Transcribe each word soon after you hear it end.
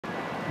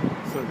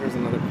So here's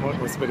another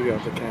pointless video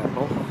of the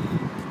Capitol. I'm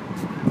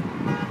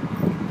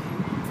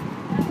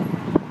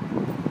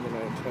going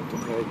to attempt to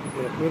take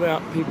it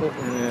without people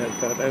in it,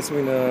 but as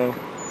we know,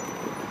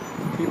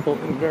 people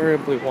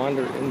invariably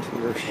wander into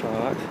your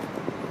shot.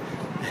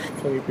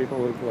 Plenty people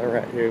would glare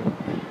at you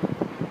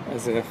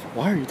as if,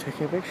 why are you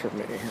taking a picture of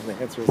me? And the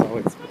answer is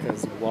always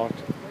because you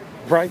walked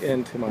right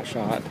into my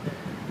shot.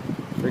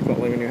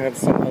 Frequently when you have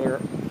some other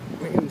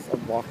means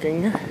of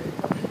walking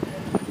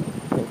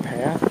the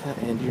path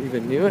and you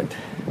even knew it,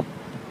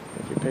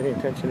 if you paid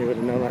attention you would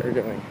have known what you're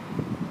doing.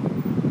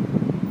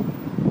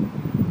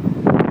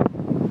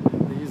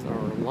 These are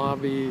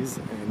lobbies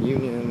and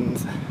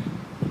unions,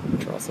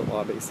 which are also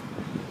lobbies,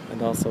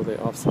 and also the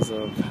offices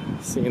of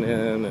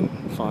CNN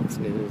and Fox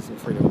News and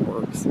Freedom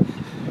Works.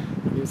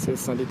 You see a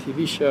Sunday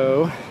TV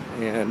show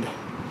and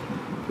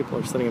people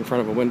are sitting in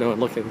front of a window and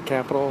looking at the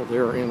Capitol.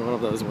 They're in one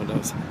of those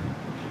windows.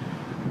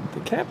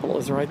 The Capitol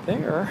is right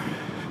there,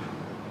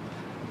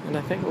 and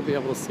I think we'll be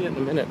able to see it in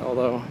a minute,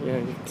 although, you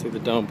can see the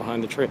dome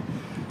behind the tree.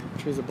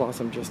 The trees have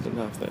blossomed just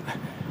enough that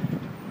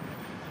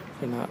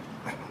they're not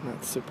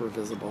super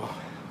visible.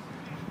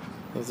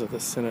 Those are the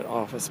Senate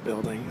office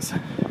buildings.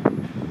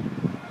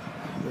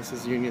 This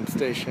is Union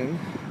Station.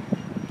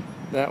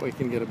 That we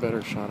can get a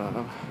better shot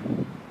of.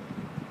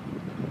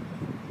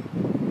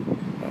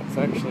 That's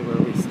actually where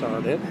we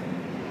started.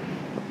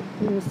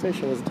 Union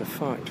Station was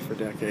defunct for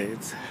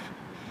decades.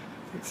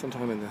 I think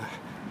sometime in the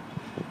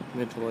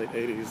mid to late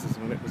 80s is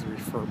when it was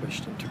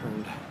refurbished and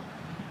turned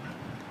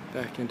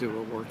back into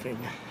a working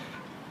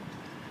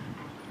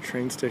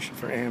train station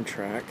for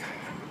Amtrak.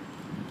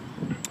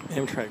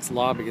 Amtrak's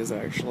lobby is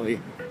actually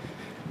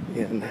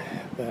in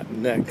that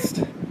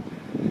next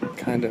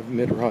kind of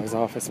mid-rise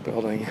office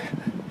building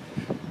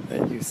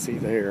that you see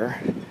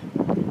there.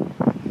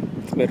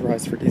 It's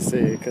mid-rise for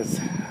DC because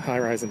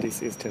high-rise in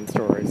DC is 10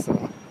 stories,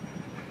 so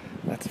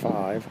that's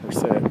 5 or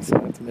 6, so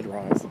that's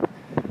mid-rise.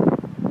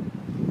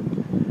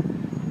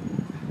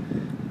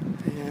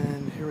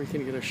 And here we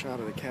can get a shot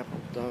of the Capitol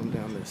Dome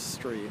down this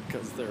street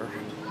because there are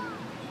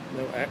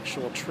no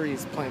actual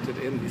trees planted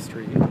in the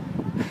street.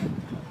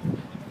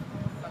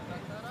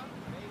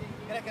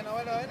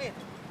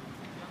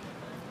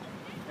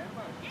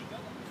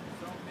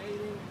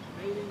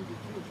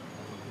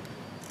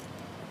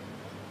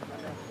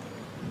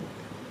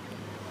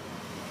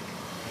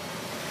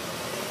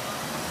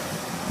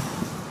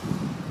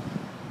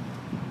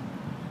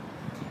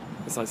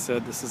 As I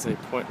said, this is a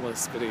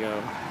pointless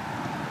video.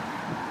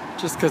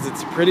 Just because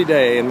it's a pretty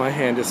day and my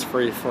hand is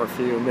free for a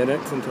few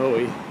minutes until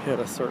we hit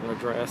a certain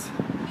address.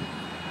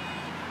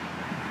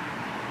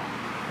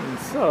 And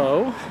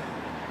so,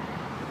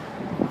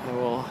 I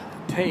will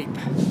tape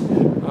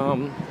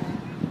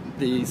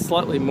the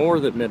slightly more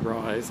than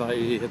mid-rise,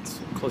 i.e. it's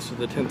closer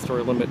to the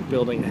 10-story limit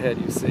building ahead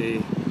you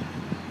see.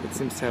 It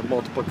seems to have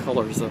multiple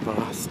colors of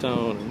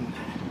stone and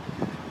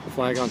a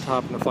flag on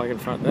top and a flag in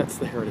front. That's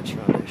the Heritage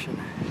Foundation.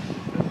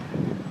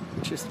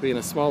 It used to be in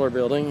a smaller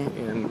building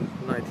in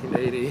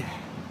 1980,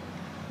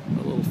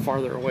 a little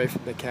farther away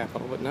from the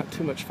Capitol, but not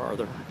too much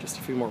farther, just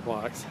a few more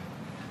blocks.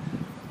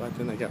 But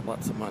then they got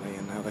lots of money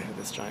and now they have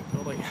this giant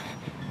building.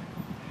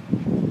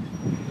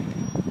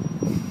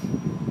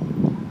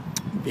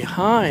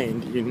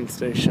 Behind Union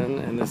Station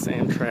and this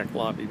Amtrak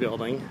lobby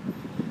building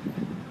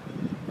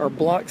are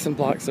blocks and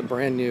blocks of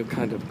brand new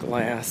kind of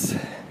glass,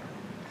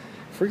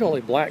 frequently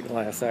black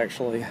glass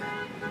actually,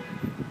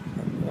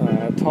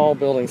 tall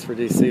buildings for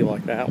DC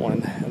like that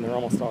one, and they're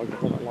almost all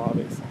government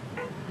lobbies,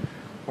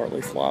 or at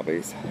least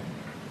lobbies.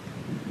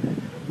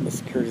 The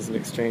Securities and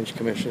Exchange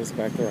Commission is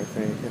back there, I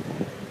think, and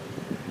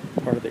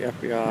part of the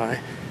FBI.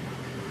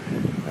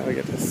 Now we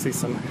get to see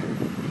some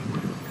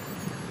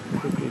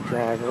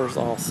drivers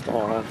all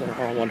stalled. They're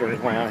all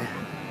wondering why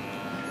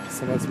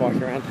someone's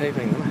walking around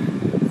taping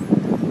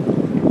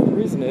them. The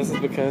reason is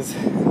because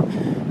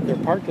they're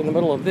parked in the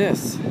middle of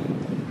this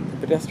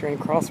pedestrian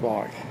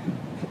crosswalk,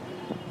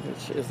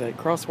 which is a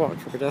crosswalk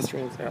for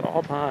pedestrians at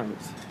all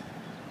times,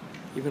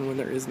 even when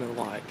there is no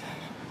light.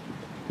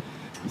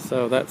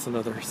 So that's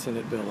another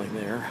Senate building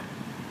there.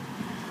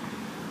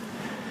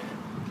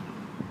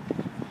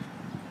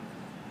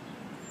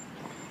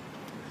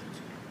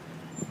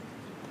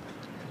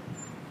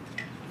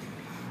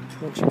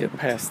 Once you get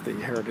past the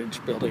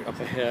Heritage building up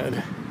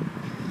ahead,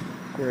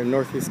 you're in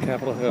Northeast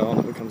Capitol Hill and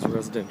it becomes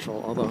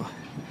residential, although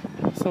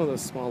some of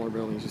those smaller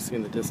buildings you see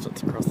in the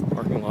distance across the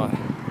parking lot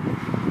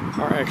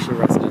are actually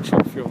residential.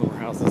 A few of them are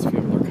houses, a few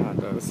of them are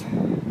condos.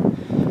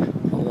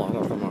 A lot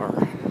of them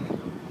are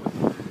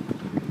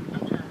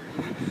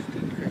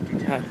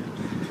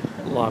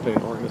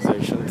lobbying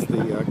organizations.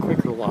 The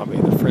Quaker Lobby,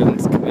 the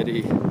Friends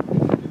Committee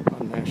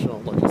on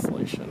National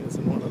Legislation, is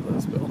in one of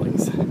those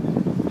buildings.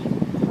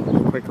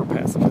 The Quaker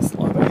Pacifist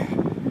Lobby.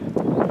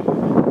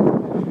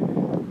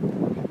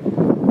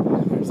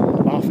 There's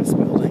an office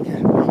building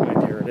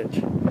behind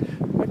Heritage.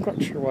 I'm not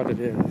quite sure what it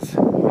is. That's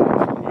all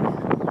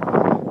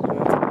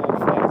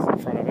flags in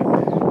front of it.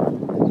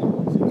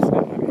 So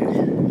that might be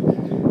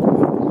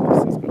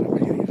offices, but I'm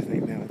beginning to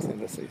think now it's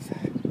embassies.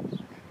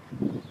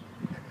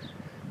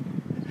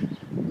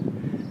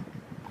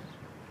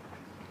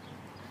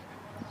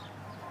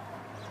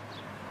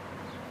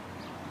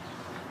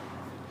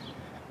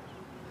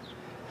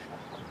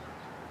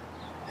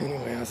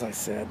 as I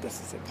said,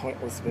 this is a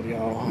pointless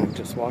video. I'm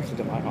just walking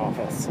to my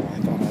office, so I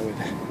thought I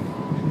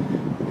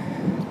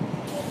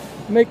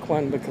would make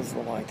one because the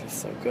light is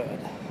so good.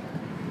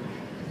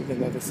 Even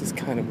though this is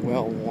kind of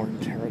well-worn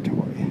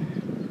territory.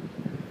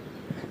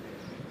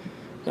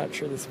 Not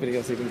sure this video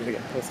is even going to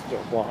get posted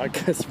to a blog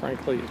because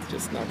frankly it's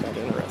just not that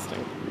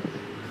interesting.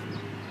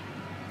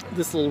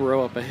 This little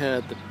row up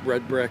ahead, the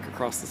red brick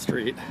across the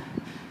street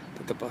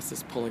that the bus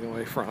is pulling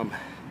away from,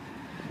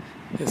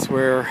 is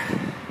where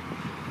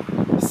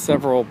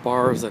several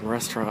bars and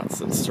restaurants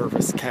that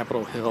service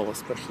Capitol Hill,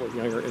 especially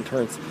younger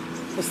interns,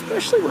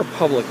 especially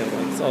Republican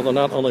ones, although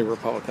not only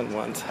Republican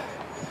ones.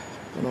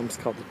 One of them's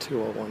called the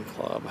 201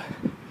 Club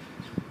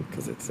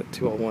because it's at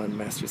 201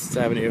 Massachusetts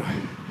Avenue,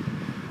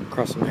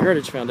 across from the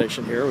Heritage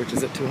Foundation here, which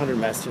is at 200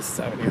 Massachusetts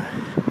Avenue.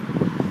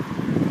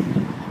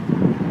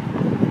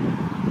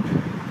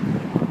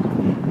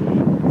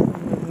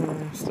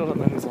 Still don't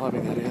know whose lobby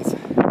that is.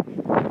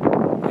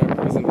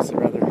 Who's embassy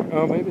rather?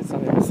 Oh, maybe it's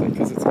not embassy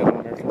because it's got an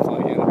American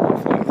flag and a blue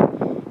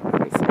flag.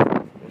 Maybe it's not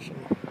information.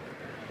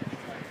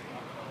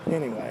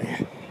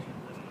 Anyway.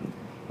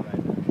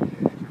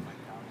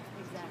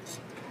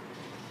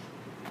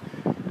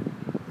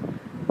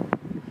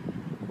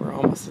 We're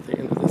almost at the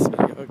end of this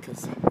video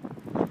because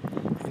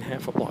in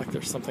half a block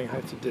there's something I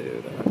have to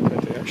do that I'm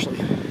going to actually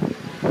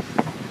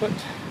put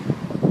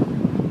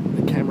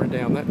the camera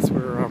down. That's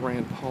where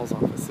Rand Paul's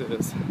office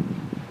is.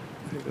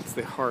 I think that's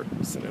the Hart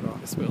Senate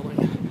Office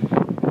building.